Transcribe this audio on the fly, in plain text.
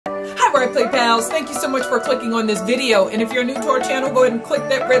Hi Where I Play Pals, thank you so much for clicking on this video, and if you're new to our channel, go ahead and click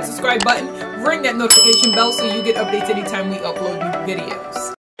that red subscribe button, ring that notification bell so you get updates anytime we upload new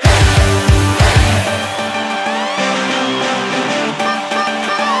videos.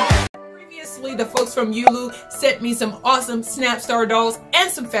 Previously, the folks from Yulu sent me some awesome Snapstar dolls and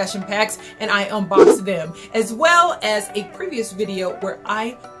some fashion packs, and I unboxed them, as well as a previous video where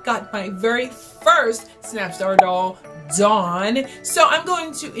I got my very first Snapstar doll, Dawn. So I'm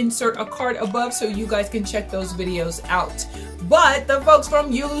going to insert a card above so you guys can check those videos out. But the folks from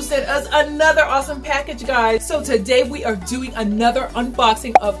Yulu sent us another awesome package, guys. So today we are doing another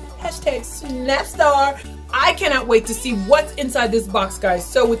unboxing of #Snapstar. I cannot wait to see what's inside this box, guys.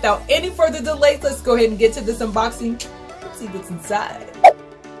 So without any further delay, let's go ahead and get to this unboxing. Let's see what's inside.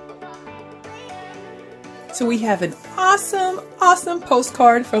 So we have an awesome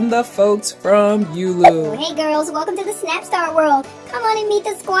postcard from the folks from Yulu. Hey girls, welcome to the Snapstar World. Come on and meet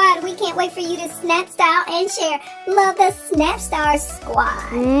the squad. We can't wait for you to snap, style, and share. Love the Snapstar Squad.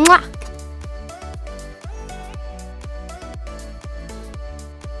 Mwah!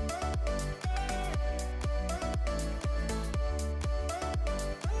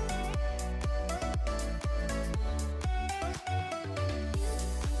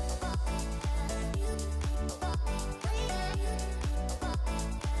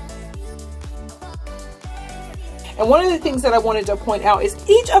 And one of the things that I wanted to point out is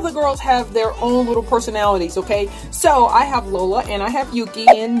each of the girls have their own little personalities, okay? So I have Lola and I have Yuki,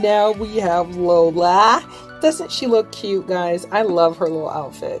 and now we have Lola. Doesn't she look cute, guys? I love her little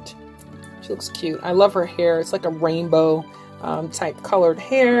outfit. She looks cute. I love her hair. It's like a rainbow type colored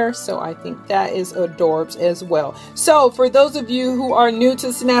hair, so I think that is adorbs as well. So for those of you who are new to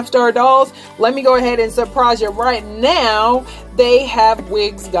Snapstar Dolls, let me go ahead and surprise you right now. They have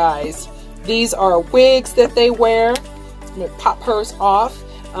wigs, guys. These are wigs that they wear. I'm going to pop hers off.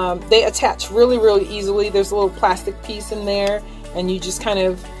 They attach really easily. There's a little plastic piece in there, and you just kind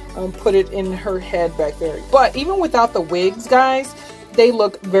of put it in her head back there. But even without the wigs, guys, they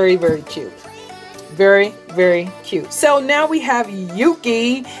look very cute. Very cute. So now we have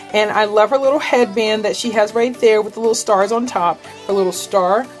Yuki, and I love her little headband that she has right there with the little stars on top. Her little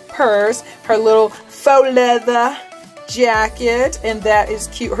star purse, her little faux leather jacket, and that is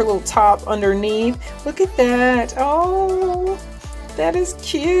cute. Her little top underneath. Look at that. Oh, that is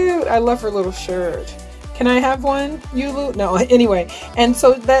cute. I love her little shirt. Can I have one, Yulu? No, anyway. And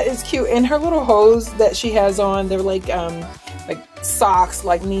so that is cute. And her little hose that she has on, they're like socks,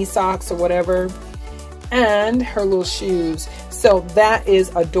 like knee socks or whatever. And her little shoes. So that is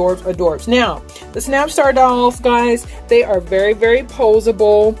adorbs. Now, the Snapstar dolls, guys, they are very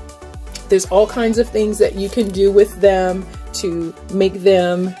poseable. There's all kinds of things that you can do with them to make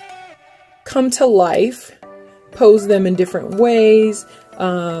them come to life. Pose them in different ways.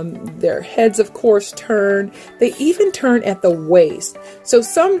 Their heads, of course, turn. They even turn at the waist. So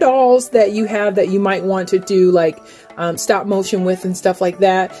some dolls that you have that you might want to do like stop motion with and stuff like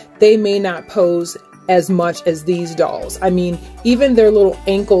that, they may not pose as much as these dolls. I mean, even their little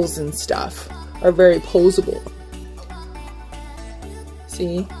ankles and stuff are very poseable.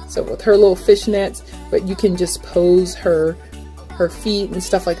 See? So with her little fishnets, but you can just pose her feet and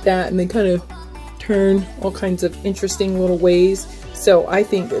stuff like that, and they kind of turn all kinds of interesting little ways. So I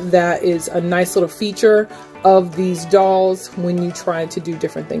think that is a nice little feature of these dolls when you try to do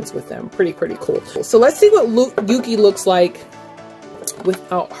different things with them. Pretty cool. So let's see what Yuki looks like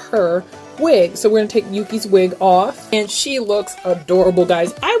without her wig. So we're gonna take Yuki's wig off, and she looks adorable,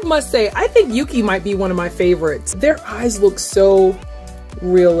 guys. I must say, I think Yuki might be one of my favorites. Their eyes look so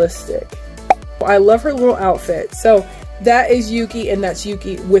realistic. I love her little outfit. So that is Yuki, and that's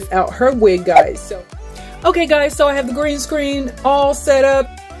Yuki without her wig, guys. So okay, guys, so I have the green screen all set up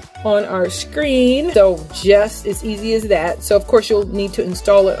on our screen. So just as easy as that. So of course you'll need to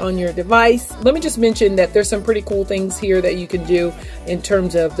install it on your device. Let me just mention that there's some pretty cool things here that you can do in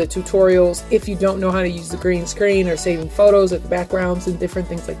terms of the tutorials if you don't know how to use the green screen or saving photos of the backgrounds and different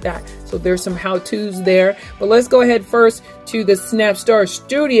things like that. So there's some how-tos there. But let's go ahead first to the Snapstar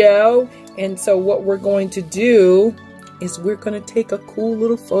Studio. And so what we're going to do is we're going to take a cool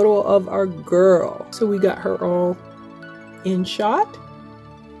little photo of our girl. So we got her all in shot.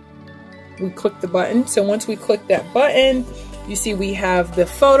 We click the button. So once we click that button, you see we have the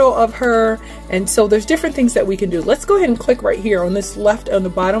photo of her. And so there's different things that we can do. Let's go ahead and click right here on this on the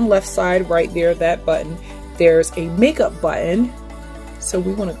bottom left side right there, that button. There's a makeup button. So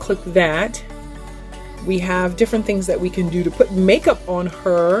we want to click that. We have different things that we can do to put makeup on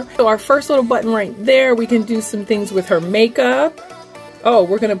her. So our first little button right there, we can do some things with her makeup. Oh,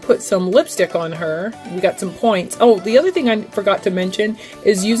 we're gonna put some lipstick on her. We got some points. Oh, the other thing I forgot to mention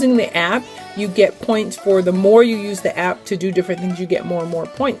is using the app, you get points for the more you use the app to do different things, you get more and more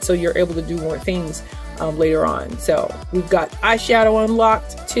points. So you're able to do more things later on. So we've got eyeshadow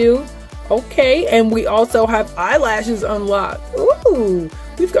unlocked too. Okay, and we also have eyelashes unlocked. Ooh,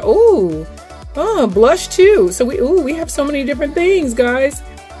 we've got, ooh, oh, blush too. So we have so many different things, guys.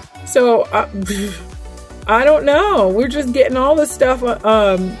 So I don't know. We're just getting all the stuff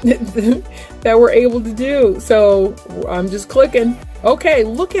that we're able to do. So I'm just clicking. Okay,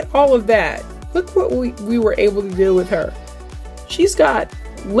 look at all of that. Look what we were able to do with her. She's got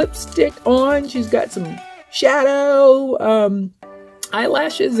lipstick on. She's got some shadow,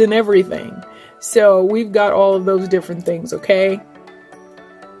 eyelashes and everything. So we've got all of those different things, okay?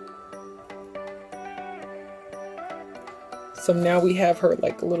 So now we have her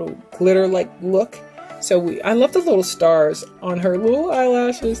like a little glitter-like look. So I love the little stars on her little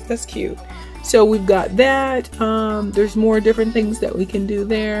eyelashes. That's cute. So we've got that. There's more different things that we can do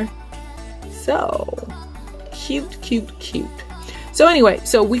there. So cute, cute, cute. So anyway,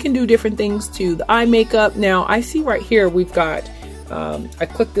 so we can do different things to the eye makeup. Now I see right here we've got, I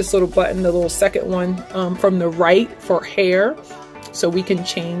clicked this little button, the little second one from the right for hair. So we can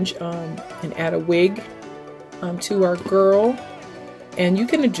change and add a wig to our girl. And you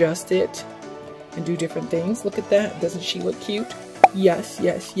can adjust it and do different things. Look at that. Doesn't she look cute? Yes,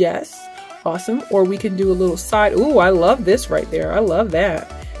 yes, yes. Awesome. Or we can do a little side. Ooh, I love this right there. I love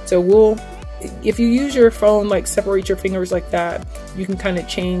that. So if you use your phone, like separate your fingers like that, you can kind of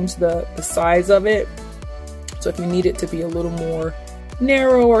change the size of it. So if you need it to be a little more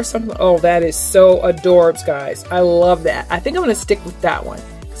narrow or something. Oh, that is so adorbs, guys. I love that. I think I'm going to stick with that one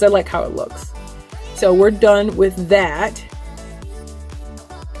because I like how it looks. So we're done with that.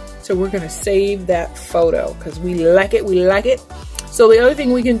 So we're going to save that photo because we like it. We like it. So the other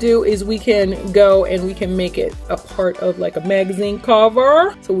thing we can do is we can go and we can make it a part of like a magazine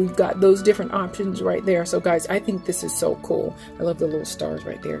cover. So we've got those different options right there. So guys, I think this is so cool. I love the little stars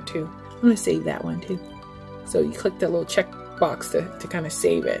right there too. I'm going to save that one too. So you click that little check box to kind of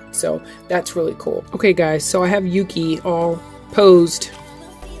save it. So that's really cool. Okay guys, so I have Yuki all posed.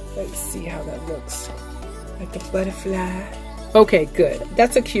 Let's see how that looks. Like a butterfly. Okay, good.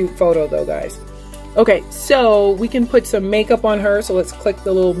 That's a cute photo though, guys. Okay, so we can put some makeup on her. So let's click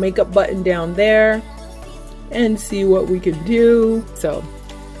the little makeup button down there and see what we can do. So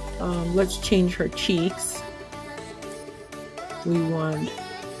let's change her cheeks. We want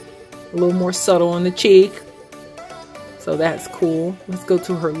a little more subtle on the cheek. So that's cool. Let's go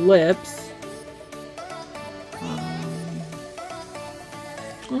to her lips.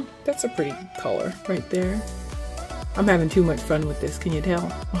 That's a pretty color right there. I'm having too much fun with this, can you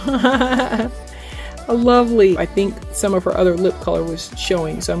tell? Lovely. I think some of her other lip color was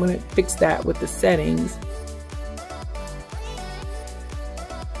showing, so I'm going to fix that with the settings.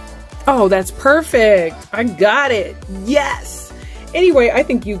 Oh, that's perfect. I got it. Yes. Anyway, I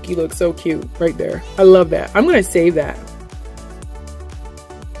think Yuki looks so cute right there. I love that. I'm going to save that.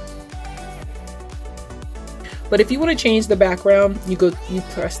 But if you want to change the background, you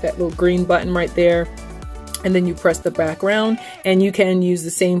press that little green button right there. And then you press the background and you can use the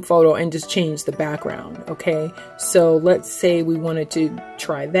same photo and just change the background. Okay, so let's say we wanted to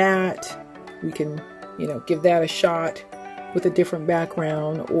try that. We can, give that a shot with a different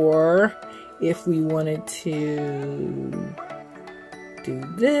background. Or if we wanted to do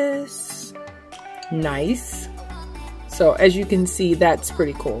this, nice. So as you can see, that's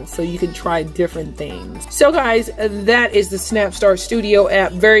pretty cool. So you can try different things. So guys, that is the Snapstar Studio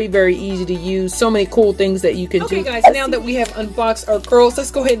app. Very, very easy to use. So many cool things that you can do. Okay guys, now that we have unboxed our girls,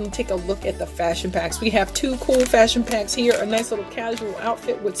 let's go ahead and take a look at the fashion packs. We have two cool fashion packs here. A nice little casual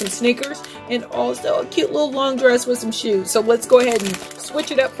outfit with some sneakers and also a cute little long dress with some shoes. So let's go ahead and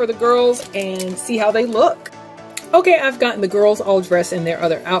switch it up for the girls and see how they look. Okay, I've gotten the girls all dressed in their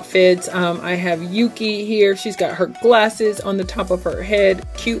other outfits. I have Yuki here. She's got her glasses on the top of her head,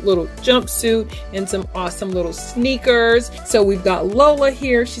 cute little jumpsuit, and some awesome little sneakers. So we've got Lola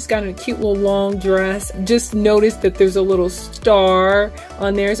here. She's got a cute little long dress. Just noticed that there's a little star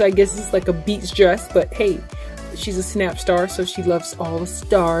on there, so I guess it's like a beach dress, but hey, she's a Snapstar, so she loves all the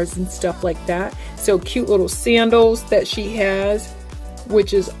stars and stuff like that. So cute little sandals that she has,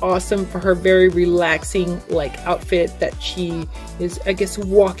 which is awesome for her very relaxing like outfit that she is, I guess,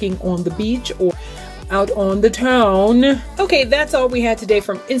 walking on the beach. Or out on the town. Okay, that's all we had today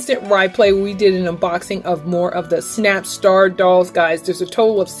from Instant Ride Play. We did an unboxing of more of the Snapstar dolls, guys. There's a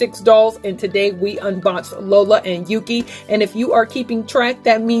total of 6 dolls, and today we unboxed Lola and Yuki. And if you are keeping track,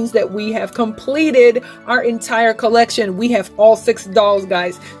 that means that we have completed our entire collection. We have all 6 dolls,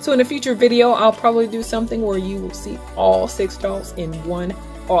 guys. So in a future video, I'll probably do something where you will see all 6 dolls in one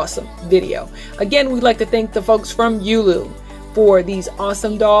awesome video. Again, we'd like to thank the folks from Yulu for these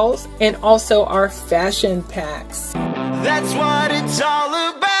awesome dolls and also our fashion packs. That's what it's all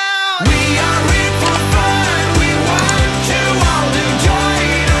about.